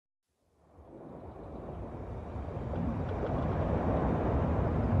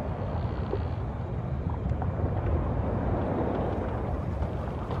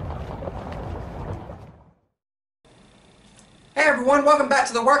Hey everyone, welcome back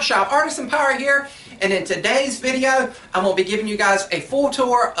to the workshop. Artisan Pirate here, and in today's video I'm going to be giving you guys a full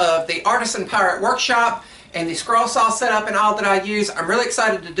tour of the Artisan Pirate workshop and the scroll saw setup and all that I use. I'm really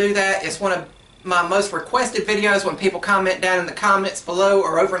excited to do that. It's one of my most requested videos when people comment down in the comments below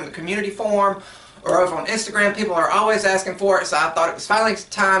or over in the community forum or over on Instagram. People are always asking for it, so I thought it was finally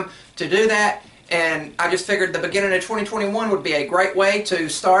time to do that, and I just figured the beginning of 2021 would be a great way to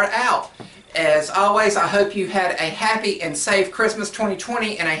start out. As always, I hope you had a happy and safe Christmas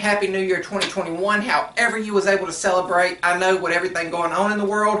 2020 and a happy New Year 2021, however you was able to celebrate. I know with everything going on in the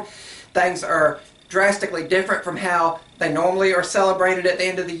world, things are drastically different from how they normally are celebrated at the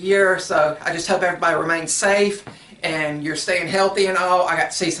end of the year, so I just hope everybody remains safe and you're staying healthy and all. I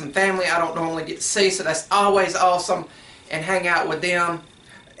got to see some family I don't normally get to see, so that's always awesome, and hang out with them.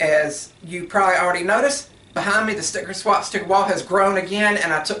 As you probably already noticed, behind me the sticker swap sticker wall has grown again,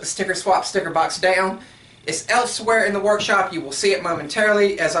 and I took the sticker swap sticker box down. It's elsewhere in the workshop. You will see it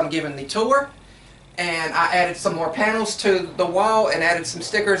momentarily as I'm giving the tour. And I added some more panels to the wall and added some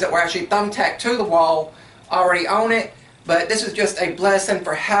stickers that were actually thumbtacked to the wall already on it. But this is just a blessing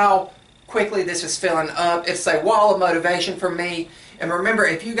for how quickly this is filling up. It's a wall of motivation for me. And remember,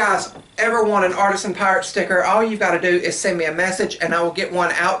 if you guys ever want an Artisan Pirate sticker, all you've got to do is send me a message and I will get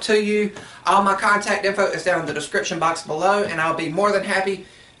one out to you. All my contact info is down in the description box below, and I'll be more than happy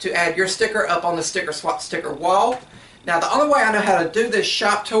to add your sticker up on the sticker swap sticker wall. Now, the only way I know how to do this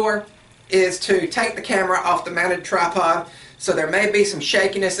shop tour is to take the camera off the mounted tripod, so there may be some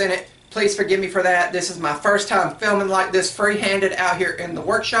shakiness in it. Please forgive me for that. This is my first time filming like this free-handed out here in the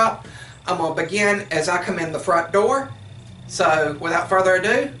workshop. I'm going to begin as I come in the front door. So, without further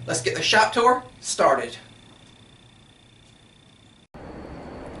ado, let's get the shop tour started.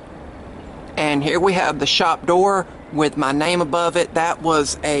 And here we have the shop door with my name above it. That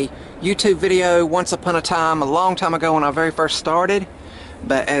was a YouTube video once upon a time, a long time ago when I very first started.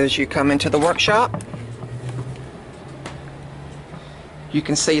 But as you come into the workshop, you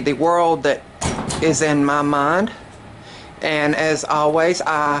can see the world that is in my mind. And as always,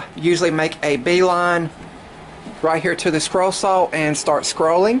 I usually make a beeline right here to the scroll saw and start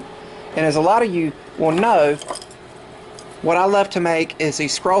scrolling. And as a lot of you will know, what I love to make is the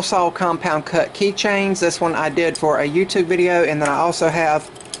scroll saw compound cut keychains. This one I did for a YouTube video, and then I also have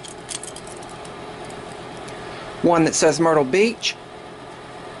one that says Myrtle Beach,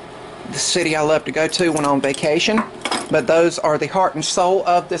 the city I love to go to when on vacation. But those are the heart and soul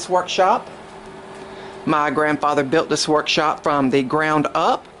of this workshop. My grandfather built this workshop from the ground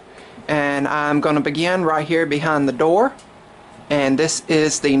up, and I'm going to begin right here behind the door. And this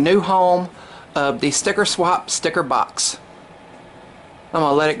is the new home of the sticker swap sticker box. I'm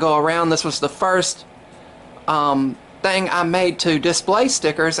going to let it go around. This was the first thing I made to display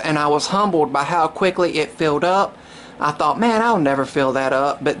stickers, and I was humbled by how quickly it filled up. I thought, man, I'll never fill that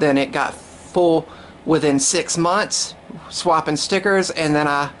up, but then it got full within 6 months swapping stickers, and then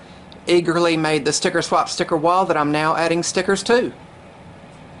I eagerly made the sticker swap sticker wall that I'm now adding stickers to.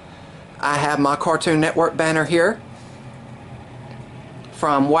 I have my Cartoon Network banner here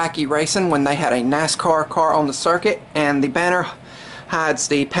from Wacky Racing when they had a NASCAR car on the circuit, and the banner hides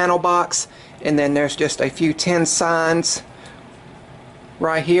the panel box, and then there's just a few tin signs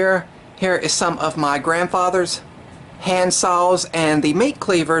right here. Here is some of my grandfather's hand saws, and the meat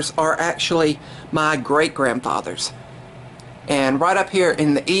cleavers are actually my great-grandfather's. And right up here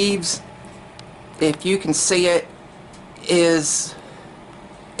in the eaves, if you can see it, it's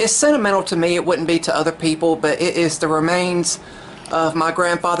sentimental to me. It wouldn't be to other people, but it is the remains of my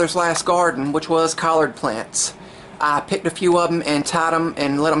grandfather's last garden, which was collard plants. I picked a few of them and tied them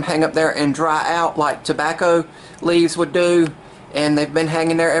and let them hang up there and dry out like tobacco leaves would do, and they've been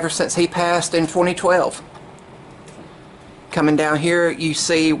hanging there ever since he passed in 2012. Coming down here, you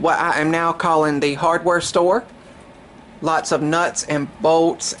see what I am now calling the hardware store. Lots of nuts and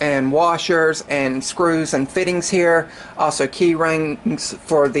bolts and washers and screws and fittings here. Also key rings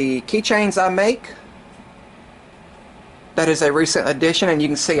for the keychains I make. That is a recent addition, and you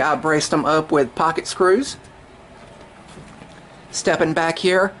can see I braced them up with pocket screws. Stepping back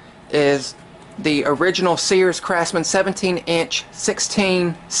here is the original Sears Craftsman 17-inch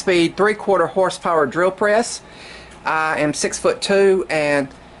 16-speed 3/4 horsepower drill press. I am 6'2", and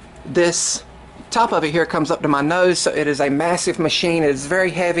this top of it here comes up to my nose, so it is a massive machine. It is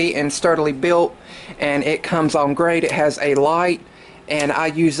very heavy and sturdily built, and it comes on great. It has a light, and I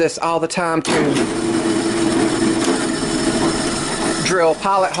use this all the time to drill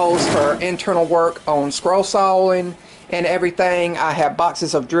pilot holes for internal work on scroll sawing and everything. I have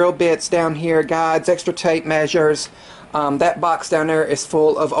boxes of drill bits down here, guides, extra tape measures, That box down there is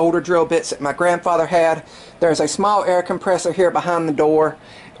full of older drill bits that my grandfather had. There's a small air compressor here behind the door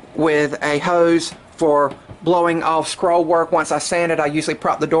with a hose for blowing off scroll work. Once I sand it, I usually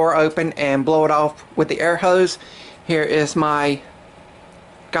prop the door open and blow it off with the air hose. Here is my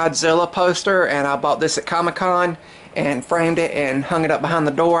Godzilla poster, and I bought this at Comic-Con and framed it and hung it up behind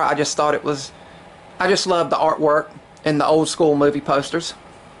the door. I just thought it was, I just love the artwork in the old school movie posters.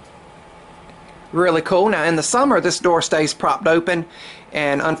 Really cool. Now in the summer this door stays propped open,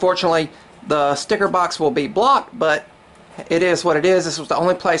 and unfortunately the sticker box will be blocked, but it is what it is. This was the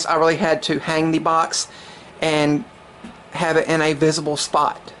only place I really had to hang the box and have it in a visible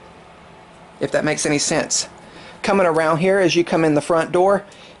spot, if that makes any sense. Coming around here as you come in the front door,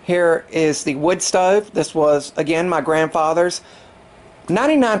 here is the wood stove. This was, again, my grandfather's.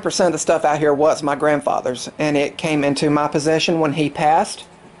 99% of the stuff out here was my grandfather's, and it came into my possession when he passed.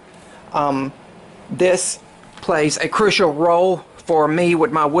 This plays a crucial role for me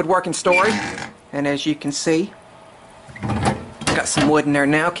with my woodworking story, and as you can see, got some wood in there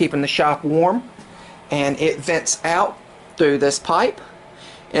now keeping the shop warm, and it vents out through this pipe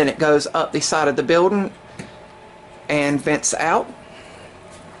and it goes up the side of the building and vents out.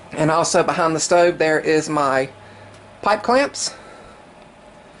 And also behind the stove there is my pipe clamps.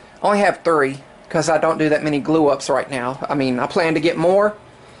 I only have 3 because I don't do that many glue ups right now. I mean, I plan to get more,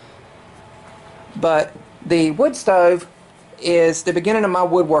 but the wood stove is the beginning of my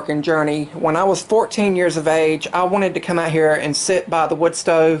woodworking journey. When I was 14 years of age, I wanted to come out here and sit by the wood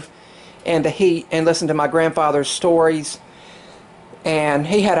stove and the heat and listen to my grandfather's stories. And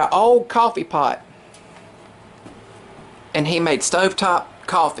he had an old coffee pot, and he made stovetop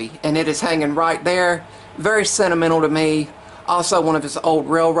coffee, and it is hanging right there. Very sentimental to me. Also one of his old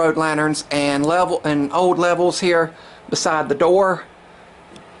railroad lanterns and old levels here beside the door.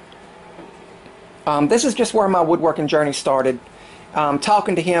 This is just where my woodworking journey started.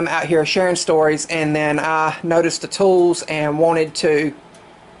 Talking to him out here, sharing stories, and then I noticed the tools and wanted to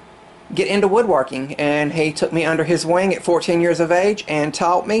get into woodworking, and he took me under his wing at 14 years of age and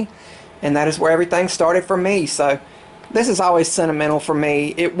taught me, and that is where everything started for me. So this is always sentimental for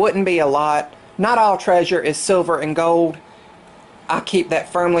me. It wouldn't be a lot. Not all treasure is silver and gold. I keep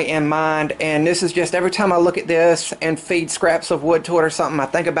that firmly in mind, and this is just every time I look at this and feed scraps of wood to it or something, I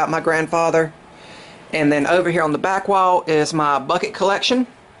think about my grandfather. And then over here on the back wall is my bucket collection,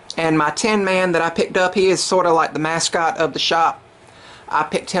 and my Tin Man that I picked up. He is sort of like the mascot of the shop. I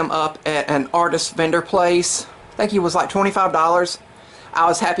picked him up at an artist vendor place. I think he was like $25. I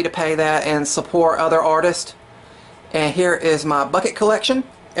was happy to pay that and support other artists. And here is my bucket collection.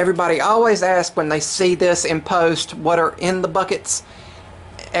 Everybody always asks when they see this in post what are in the buckets,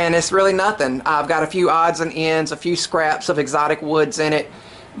 and it's really nothing. I've got a few odds and ends, a few scraps of exotic woods in it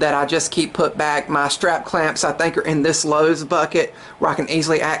that I just keep put back. My strap clamps I think are in this Lowe's bucket where I can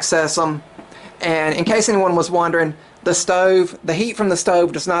easily access them. And in case anyone was wondering, the stove, the heat from the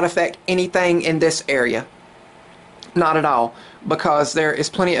stove does not affect anything in this area. Not at all, because there is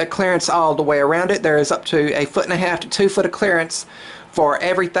plenty of clearance all the way around it. There is up to 1.5 to 2 foot of clearance for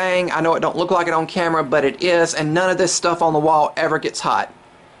everything. I know it don't look like it on camera, but it is, and none of this stuff on the wall ever gets hot.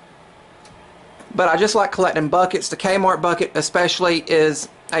 But I just like collecting buckets. The Kmart bucket especially is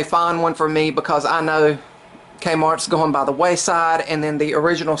a fine one for me because I know Kmart's going by the wayside, and then the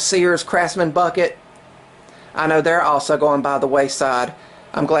original Sears Craftsman bucket, I know they're also going by the wayside.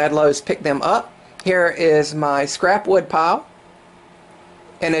 I'm glad Lowe's picked them up. Here is my scrap wood pile,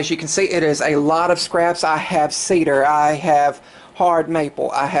 and as you can see, it is a lot of scraps. I have cedar, I have hard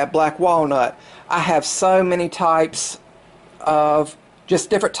maple, I have black walnut. I have so many types of, just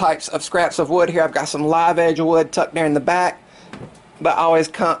different types of scraps of wood here. I've got some live edge wood tucked there in the back, but always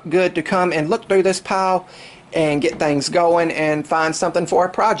good to come and look through this pile and get things going and find something for a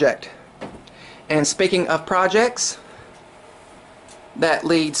project. And speaking of projects, that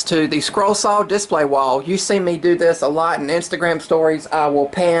leads to the scroll saw display wall. You see me do this a lot in Instagram stories. I will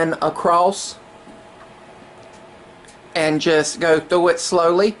pan across and just go through it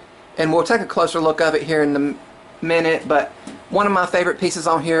slowly, and we'll take a closer look of it here in a minute. But one of my favorite pieces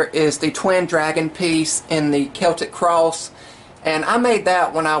on here is the twin dragon piece in the Celtic cross, and I made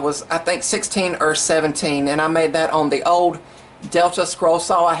that when I was, I think, 16 or 17, and I made that on the old Delta scroll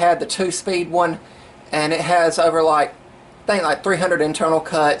saw. I had the 2-speed one, and it has over like 300 internal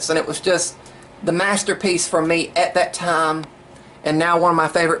cuts, and it was just the masterpiece for me at that time. And now one of my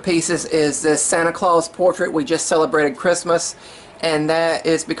favorite pieces is this Santa Claus portrait. We just celebrated Christmas, and that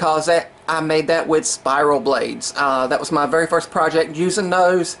is because I made that with spiral blades. That was my very first project using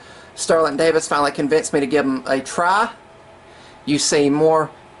those. Sterling Davis finally convinced me to give them a try. You see more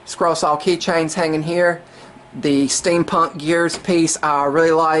scroll saw keychains hanging here. The steampunk gears piece I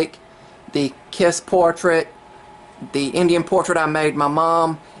really like. The Kiss portrait. The Indian portrait I made my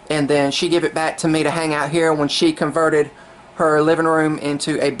mom, and then she gave it back to me to hang out here when she converted her living room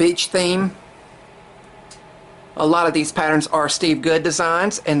into a beach theme. A lot of these patterns are Steve Good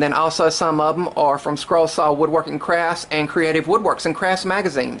designs, and then also some of them are from Scroll Saw Woodworking Crafts and Creative Woodworks and Crafts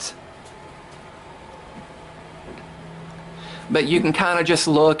magazines. But you can kind of just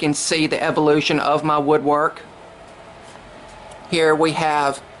look and see the evolution of my woodwork. Here we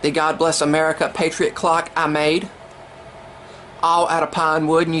have the God Bless America Patriot clock I made, all out of pine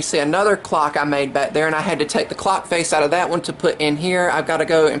wood, and you see another clock I made back there, and I had to take the clock face out of that one to put in here. I've got to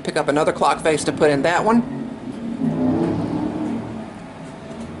go and pick up another clock face to put in that one.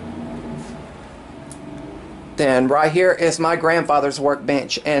 Then right here is my grandfather's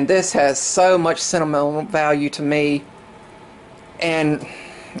workbench, and this has so much sentimental value to me. And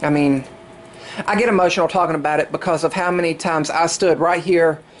I mean, I get emotional talking about it because of how many times I stood right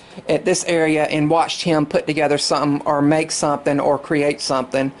here at this area and watched him put together something or make something or create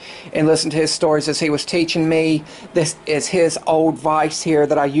something, and listen to his stories as he was teaching me. This is his old vise here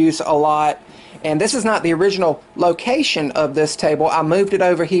that I use a lot, and this is not the original location of this table. I moved it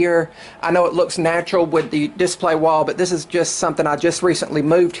over here. I know it looks natural with the display wall, but this is just something I just recently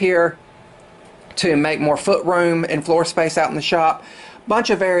moved here to make more foot room and floor space out in the shop. Bunch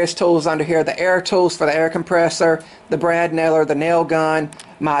of various tools under here. The air tools for the air compressor, the brad nailer, the nail gun,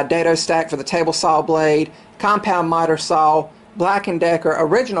 my dado stack for the table saw blade, compound miter saw, Black & Decker,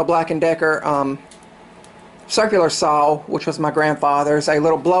 original Black & Decker circular saw, which was my grandfather's, a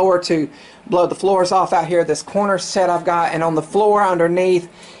little blower to blow the floors off out here, this corner set I've got, and on the floor underneath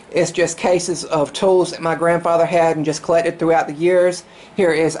it's just cases of tools that my grandfather had and just collected throughout the years.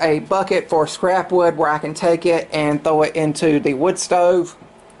 Here is a bucket for scrap wood where I can take it and throw it into the wood stove.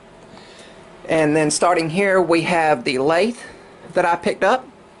 And then starting here we have the lathe that I picked up,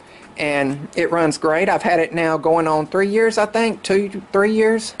 and it runs great. I've had it now going on 3 years, I think, 2-3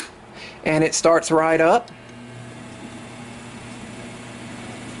 years, and it starts right up.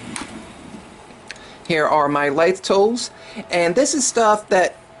 Here are my lathe tools, and this is stuff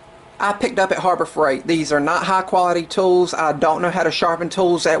that I picked up at Harbor Freight. These are not high quality tools. I don't know how to sharpen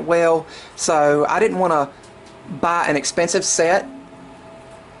tools that well, so I didn't want to buy an expensive set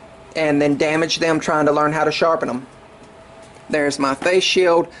and then damage them trying to learn how to sharpen them. There's my face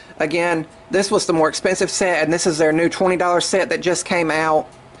shield. Again, this was the more expensive set, and this is their new $20 set that just came out,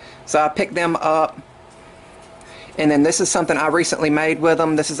 so I picked them up. And then this is something I recently made with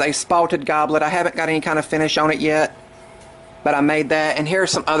them. This is a spalted goblet. I haven't got any kind of finish on it yet, but I made that. And here are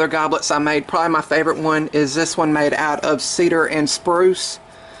some other goblets I made. Probably my favorite one is this one made out of cedar and spruce.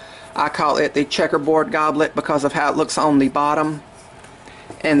 I call it the checkerboard goblet because of how it looks on the bottom.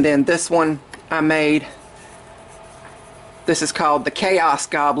 And then this one I made, this is called the Chaos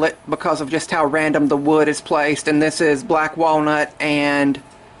Goblet because of just how random the wood is placed. And this is black walnut and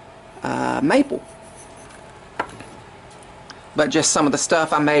maple. But just some of the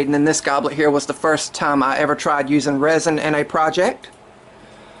stuff I made. And then this goblet here was the first time I ever tried using resin in a project.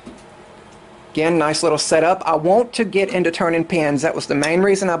 Again, nice little setup. I want to get into turning pins. That was the main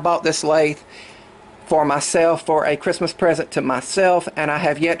reason I bought this lathe for myself, for a Christmas present to myself, and I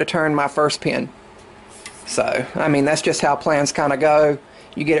have yet to turn my first pin. So, I mean, that's just how plans kind of go.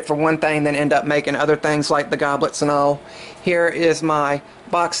 You get it for one thing, then end up making other things like the goblets and all. Here is my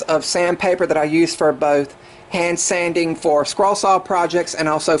box of sandpaper that I use for both hand sanding for scroll saw projects and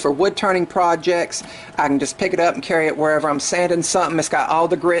also for wood turning projects. I can just pick it up and carry it wherever I'm sanding something. It's got all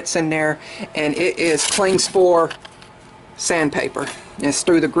the grits in there, and it is clean spore sandpaper. It's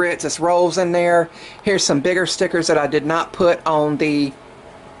through the grits, it's rolls in there. Here's some bigger stickers that I did not put on the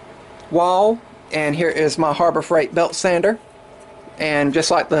wall, and here is my Harbor Freight belt sander. And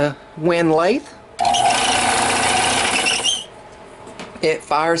just like the Win lathe, it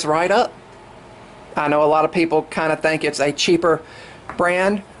fires right up. I know a lot of people kind of think it's a cheaper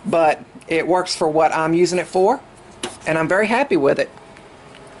brand, but it works for what I'm using it for, and I'm very happy with it.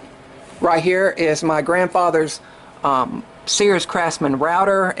 Right here is my grandfather's Sears Craftsman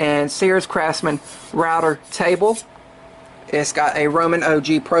router and Sears Craftsman router table. It's got a Roman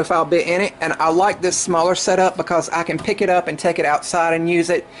OG profile bit in it, and I like this smaller setup because I can pick it up and take it outside and use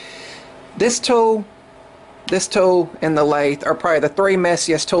it. This tool, and the lathe are probably the three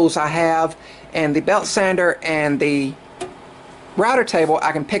messiest tools I have, and the belt sander and the router table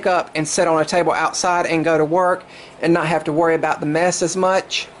I can pick up and sit on a table outside and go to work and not have to worry about the mess as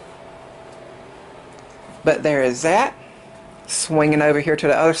much. But there is that. Swinging over here to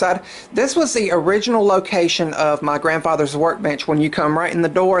the other side. This was the original location of my grandfather's workbench. When you come right in the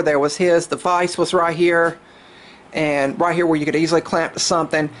door, there was his. The vise was right here. and right here where you could easily clamp to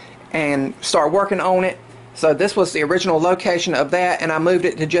something and start working on it. So this was the original location of that, and I moved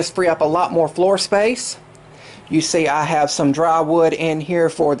it to just free up a lot more floor space. You see I have some dry wood in here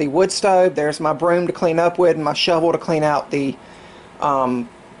for the wood stove. There's my broom to clean up with and my shovel to clean out the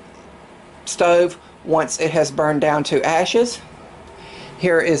stove once it has burned down to ashes.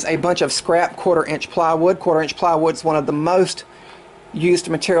 Here is a bunch of scrap 1/4 inch plywood. 1/4 inch plywood is one of the most used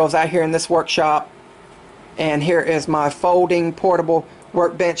materials out here in this workshop. And here is my folding portable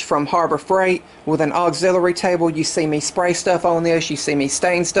workbench from Harbor Freight with an auxiliary table. You see me spray stuff on this, you see me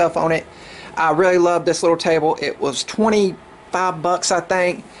stain stuff on it. I really love this little table. It was 25 bucks I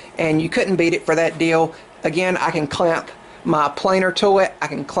think, and you couldn't beat it for that deal. Again, I can clamp my planer to it, I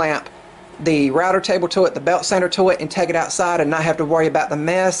can clamp the router table to it, the belt sander to it, and take it outside and not have to worry about the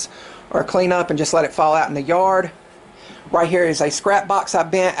mess or clean up and just let it fall out in the yard. Right here is a scrap box I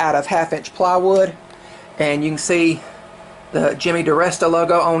bent out of 1/2 inch plywood, and you can see the Jimmy DiResta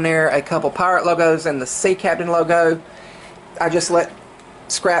logo on there, a couple pirate logos, and the Sea Captain logo. I just let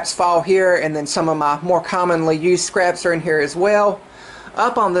scraps fall here, and then some of my more commonly used scraps are in here as well.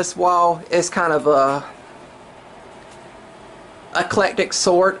 Up on this wall is kind of a eclectic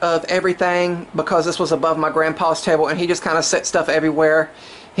sort of everything, because this was above my grandpa's table and he just kind of set stuff everywhere.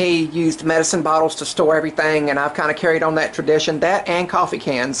 He used medicine bottles to store everything, and I've kind of carried on that tradition, that and coffee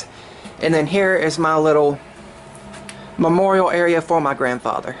cans. And then here is my little memorial area for my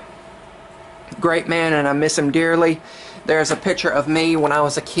grandfather. Great man, and I miss him dearly. There's a picture of me when I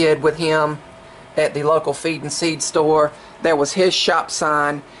was a kid with him at the local feed and seed store. There was his shop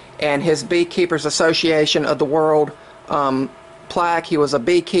sign and his Beekeepers Association of the World plaque. He was a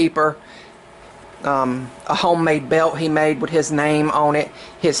beekeeper. A homemade belt he made with his name on it.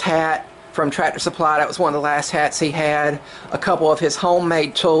 His hat from Tractor Supply, that was one of the last hats he had. A couple of his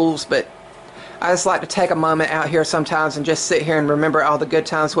homemade tools. But I just like to take a moment out here sometimes and just sit here and remember all the good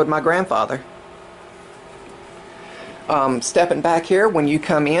times with my grandfather. Stepping back here, when you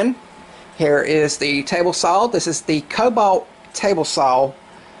come in, here is the table saw. This is the Cobalt table saw,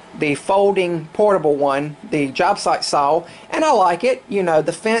 the folding portable one, the job site saw, and I like it. You know,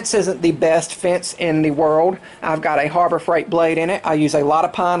 the fence isn't the best fence in the world. I've got a Harbor Freight blade in it. I use a lot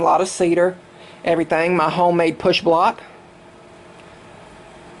of pine, a lot of cedar, everything. My homemade push block.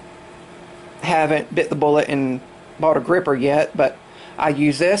 Haven't bit the bullet and bought a gripper yet, but I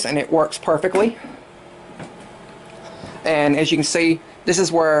use this and it works perfectly. And as you can see, this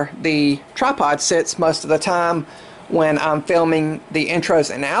is where the tripod sits most of the time when I'm filming the intros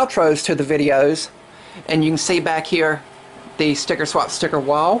and outros to the videos. And you can see back here the sticker swap sticker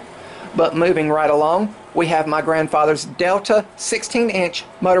wall. But moving right along, we have my grandfather's Delta 16-inch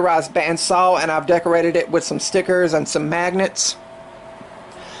motorized bandsaw, and I've decorated it with some stickers and some magnets.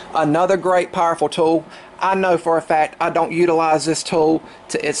 Another great powerful tool. I know for a fact I don't utilize this tool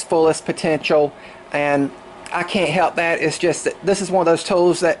to its fullest potential, and I can't help that. It's just that this is one of those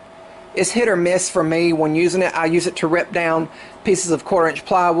tools that is hit or miss for me when using it. I use it to rip down pieces of 1/4 inch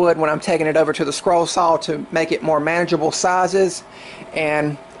plywood when I'm taking it over to the scroll saw to make it more manageable sizes.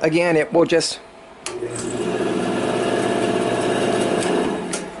 And again, it will just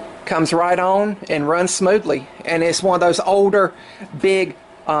comes right on and runs smoothly. And it's one of those older big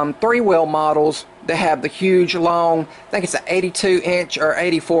 3-wheel models that have the huge long, I think it's an 82-inch or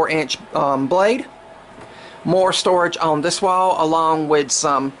 84-inch blade. More storage on this wall, along with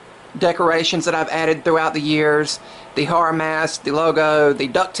some decorations that I've added throughout the years. The horror mask, the logo, the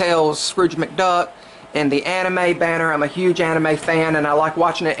DuckTales, Scrooge McDuck, and the anime banner. I'm a huge anime fan and I like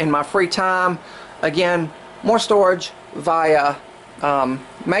watching it in my free time. Again, more storage via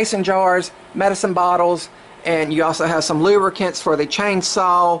mason jars, medicine bottles, and you also have some lubricants for the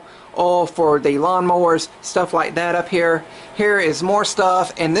chainsaw, oil for the lawnmowers, stuff like that up here. Here is more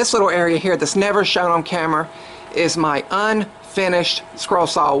stuff, and this little area here that's never shown on camera is my unfinished scroll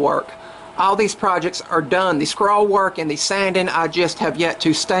saw work. All these projects are done. The scroll work and the sanding, I just have yet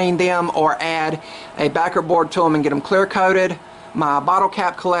to stain them or add a backer board to them and get them clear coated. My bottle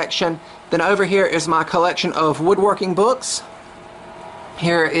cap collection. Then over here is my collection of woodworking books.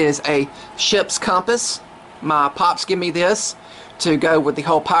 Here is a ship's compass. My pops give me this to go with the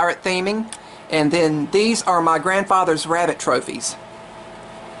whole pirate theming. And then these are my grandfather's rabbit trophies.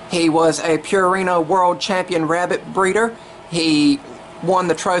 He was a Purina World Champion rabbit breeder. He won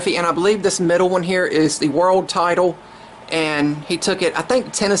the trophy, and I believe this middle one here is the world title, and he took it, I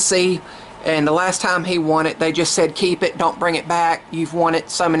think, Tennessee, and the last time he won it, they just said, keep it, don't bring it back, you've won it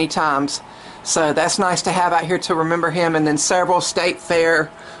so many times. So that's nice to have out here to remember him. And then several state fair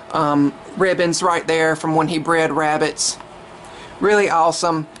ribbons right there from when he bred rabbits. Really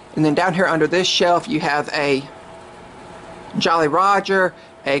awesome. And then down here under this shelf you have a Jolly Roger,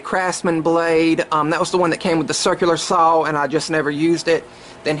 a Craftsman blade. That was the one that came with the circular saw, and I just never used it.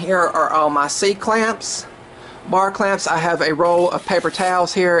 Then here are all my C-clamps, bar clamps. I have a roll of paper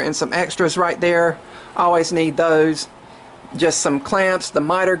towels here and some extras right there. Always need those. Just some clamps, the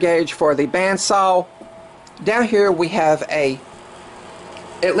miter gauge for the bandsaw. Down here we have at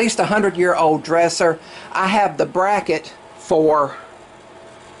least 100-year-old dresser. I have the bracket for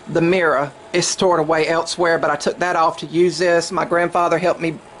the mirror. It's stored away elsewhere, but I took that off to use this. My grandfather helped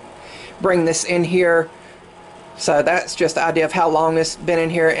me bring this in here. So that's just the idea of how long it's been in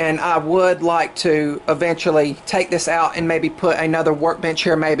here, and I would like to eventually take this out and maybe put another workbench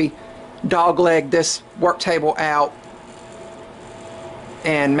here, maybe dogleg this work table out,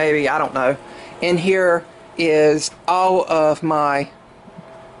 and maybe, I don't know. In here is all of my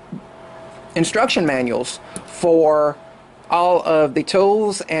instruction manuals for all of the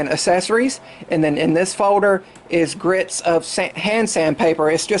tools and accessories, and then in this folder is grits of hand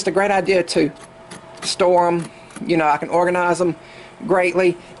sandpaper. It's just a great idea to store them. You know, I can organize them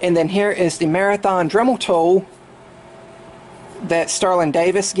greatly. And then here is the Marathon Dremel tool that Sterling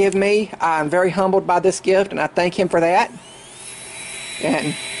Davis gave me. I'm very humbled by this gift, and I thank him for that.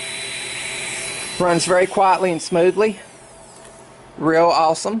 And runs very quietly and smoothly. Real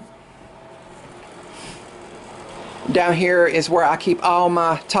awesome. Down here is where I keep all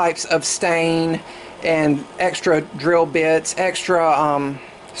my types of stain and extra drill bits, extra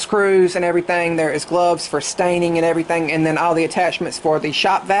screws and everything. There is gloves for staining and everything, and then all the attachments for the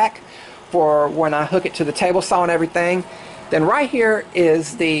shop vac for when I hook it to the table saw and everything. Then right here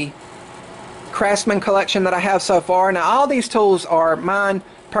is the Craftsman collection that I have so far. Now all these tools are mine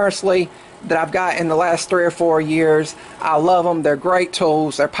personally that I've got in the last 3 or 4 years. I love them. They're great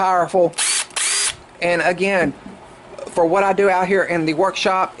tools. They're powerful. And again, for what I do out here in the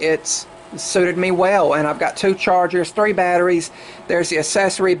workshop, it's suited me well. And I've got 2 chargers, 3 batteries. There's the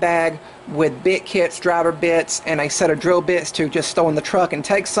accessory bag with bit kits, driver bits, and a set of drill bits to just stow in the truck and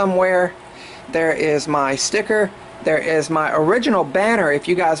take somewhere. There is my sticker. There is my original banner. If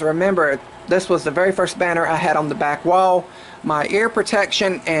you guys remember, this was the very first banner I had on the back wall. My ear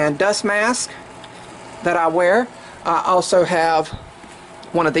protection and dust mask that I wear. I also have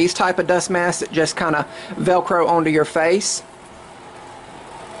one of these type of dust masks that just kind of velcro onto your face.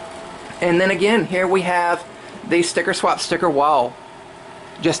 And then again, here we have the sticker swap sticker wall.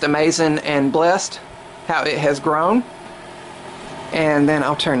 Just amazing and blessed how it has grown. And then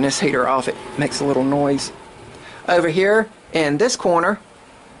I'll turn this heater off. It makes a little noise. Over here in this corner,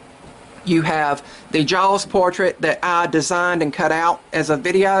 you have the Jaws portrait that I designed and cut out as a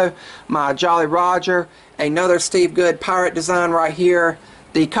video. My Jolly Roger, another Steve Good pirate design right here.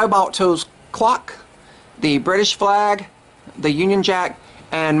 The Cobalt Tools clock, the British flag, the Union Jack,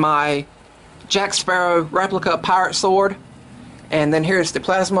 and my Jack Sparrow replica pirate sword. And then here's the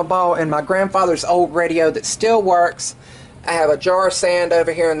plasma ball and my grandfather's old radio that still works. I have a jar of sand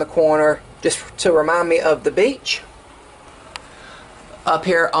over here in the corner just to remind me of the beach. Up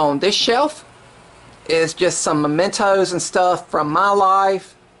here on this shelf is just some mementos and stuff from my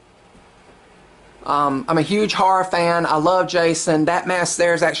life. I'm a huge horror fan. I love Jason. That mask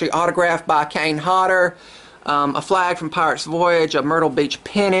there is actually autographed by Kane Hodder. A flag from Pirate's Voyage, a Myrtle Beach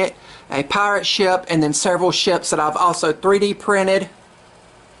pennant, a pirate ship, and then several ships that I've also 3D printed.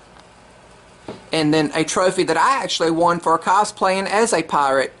 And then a trophy that I actually won for cosplaying as a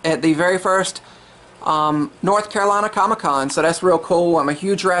pirate at the very first North Carolina Comic-Con. So that's real cool. I'm a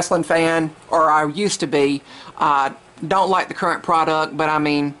huge wrestling fan, or I used to be. I don't like the current product, but I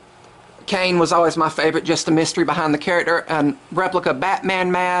mean, Kane was always my favorite, just the mystery behind the character. A replica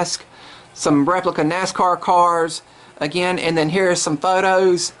Batman mask, some replica NASCAR cars, again, and then here's some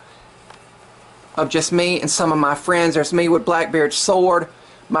photos of just me and some of my friends. There's me with Blackbeard's sword,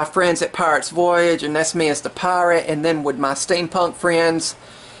 my friends at Pirate's Voyage, and that's me as the pirate, and then with my steampunk friends,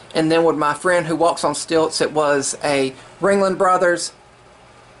 and then with my friend who walks on stilts. It was a Ringling Brothers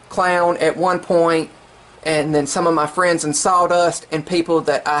clown at one point, and then some of my friends in Sawdust and people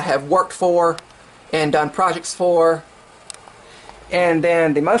that I have worked for and done projects for. And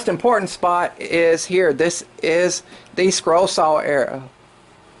then the most important spot is here. This is the scroll saw area.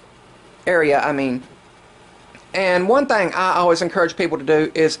 And one thing I always encourage people to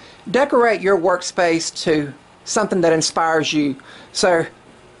do is decorate your workspace to something that inspires you. So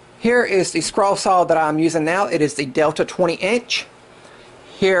here is the scroll saw that I'm using now. It is the Delta 20-inch.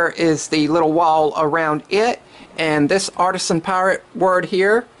 Here is the little wall around it, and this Artisan Pirate word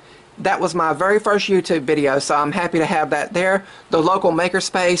here, that was my very first YouTube video, so I'm happy to have that there. The local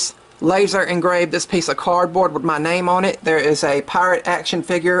makerspace laser engraved this piece of cardboard with my name on it. There is a pirate action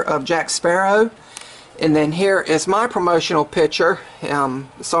figure of Jack Sparrow. And then here is my promotional picture.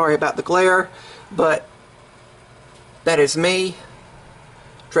 Sorry about the glare, but that is me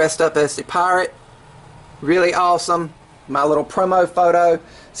dressed up as the pirate. Really awesome. My little promo photo.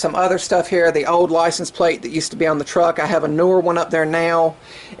 Some other stuff here, the old license plate that used to be on the truck. I have a newer one up there now.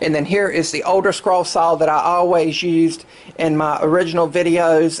 And then here is the older scroll saw that I always used in my original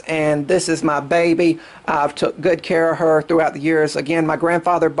videos, and this is my baby. I've took good care of her throughout the years. Again, my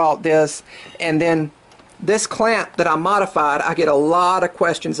grandfather bought this. And then this clamp that I modified, I get a lot of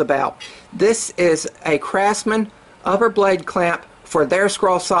questions about. This is a Craftsman upper blade clamp for their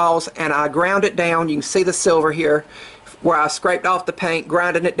scroll saws, and I ground it down. You can see the silver here where I scraped off the paint,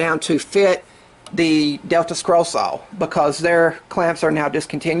 grinding it down to fit the Delta scroll saw because their clamps are now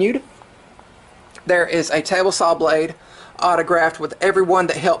discontinued. There is a table saw blade autographed with everyone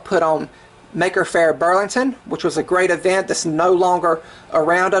that helped put on Maker Faire Burlington, which was a great event that's no longer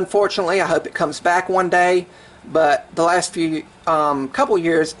around, unfortunately. I hope it comes back one day, but the last few couple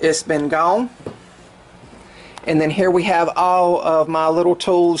years it's been gone. And then here we have all of my little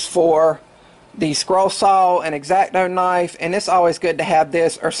tools for the scroll saw, an X-Acto knife, and it's always good to have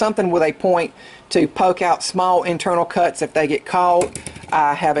this or something with a point to poke out small internal cuts if they get caught.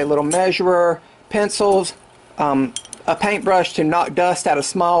 I have a little measurer, pencils, a paintbrush to knock dust out of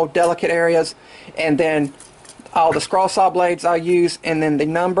small delicate areas, and then all the scroll saw blades I use. And then the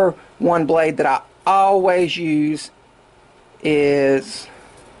number one blade that I always use is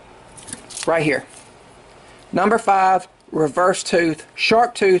right here. Number 5 reverse tooth,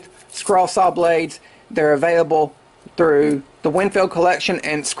 sharp tooth scroll saw blades. They're available through the Winfield Collection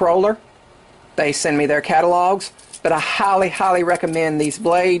and Scroller. They send me their catalogs, but I highly recommend these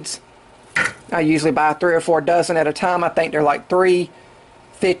blades. I usually buy 3 or 4 dozen at a time. I think they're like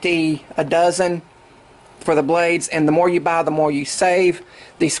 $3.50 a dozen for the blades, and the more you buy, the more you save.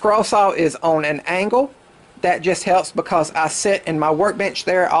 The scroll saw is on an angle. That just helps because I sit in my workbench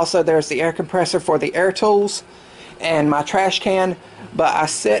there. Also, there's the air compressor for the air tools and my trash can, but I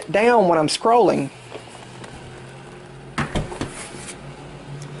sit down when I'm scrolling.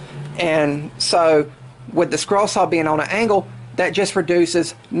 And so with the scroll saw being on an angle, that just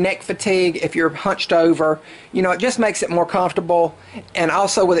reduces neck fatigue if you're hunched over. You know, it just makes it more comfortable. And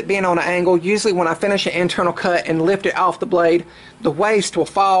also with it being on an angle, usually when I finish an internal cut and lift it off the blade, the waste will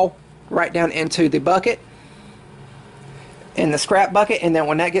fall right down into the bucket, in the scrap bucket, and then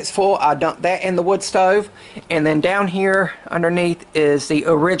when that gets full, I dump that in the wood stove. And then down here underneath is the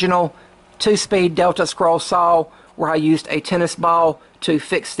original 2-speed Delta scroll saw where I used a tennis ball to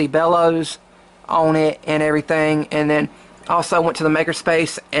fix the bellows on it and everything. And then also went to the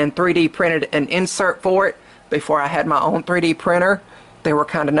Makerspace and 3D printed an insert for it before I had my own 3D printer. They were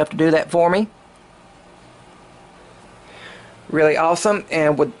kind enough to do that for me. Really awesome.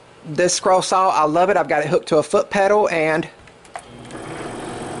 And with this scroll saw, I love it. I've got it hooked to a foot pedal, and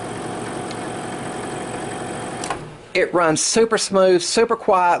it runs super smooth, super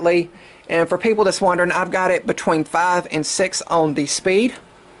quietly. And for people that's wondering, I've got it between 5 and 6 on the speed,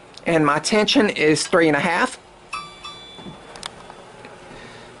 and my tension is 3.5.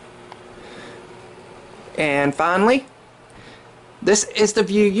 And finally, this is the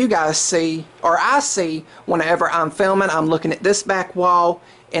view you guys see, or I see, whenever I'm filming. I'm looking at this back wall,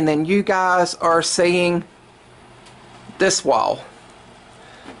 and then you guys are seeing this wall.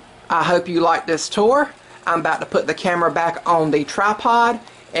 I hope you like this tour. I'm about to put the camera back on the tripod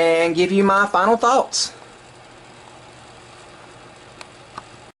and give you my final thoughts.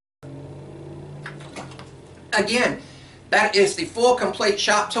 Again, that is the full complete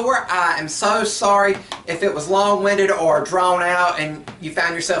shop tour. I am so sorry if it was long-winded or drawn out and you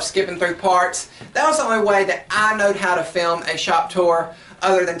found yourself skipping through parts. That was the only way that I know how to film a shop tour,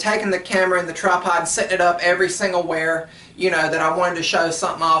 other than taking the camera and the tripod and setting it up every single where, you know, that I wanted to show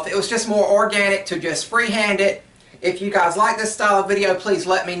something off. It was just more organic to just freehand it. If you guys like this style of video, please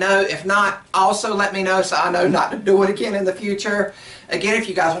let me know. If not, also let me know so I know not to do it again in the future. Again, if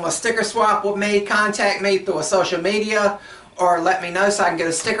you guys want a sticker swap with me, contact me through a social media or let me know so I can get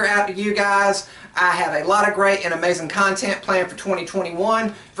a sticker out to you guys. I have a lot of great and amazing content planned for 2021.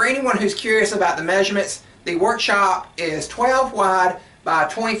 For anyone who's curious about the measurements, the workshop is 12 wide by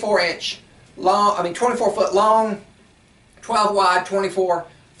 24 foot long, 12 wide, 24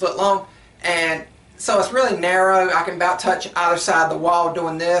 foot long, and so it's really narrow. I can about touch either side of the wall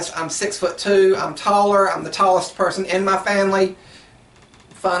doing this. I'm 6'2". I'm taller. I'm the tallest person in my family.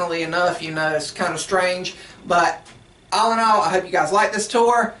 Funnily enough, you know, it's kind of strange. But all in all, I hope you guys like this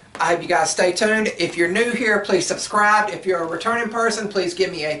tour. I hope you guys stay tuned. If you're new here, please subscribe. If you're a returning person, please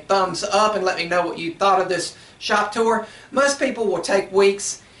give me a thumbs up and let me know what you thought of this shop tour. Most people will take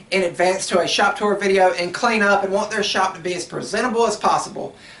weeks in advance to a shop tour video and clean up and want their shop to be as presentable as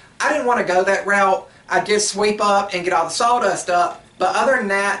possible. I didn't want to go that route. I did sweep up and get all the sawdust up, but other than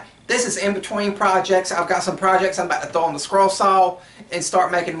that, this is in between projects. I've got some projects I'm about to throw on the scroll saw and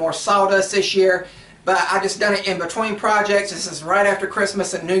start making more sawdust this year, but I just done it in between projects. This is right after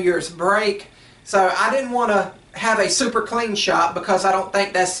Christmas and New Year's break, so I didn't want to have a super clean shop because I don't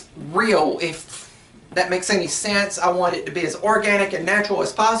think that's real, if that makes any sense. I want it to be as organic and natural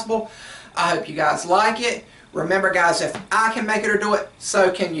as possible. I hope you guys like it. Remember guys, if I can make it or do it,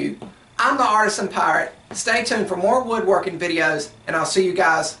 so can you. I'm the Artisan Pirate. Stay tuned for more woodworking videos, and I'll see you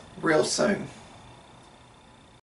guys real soon.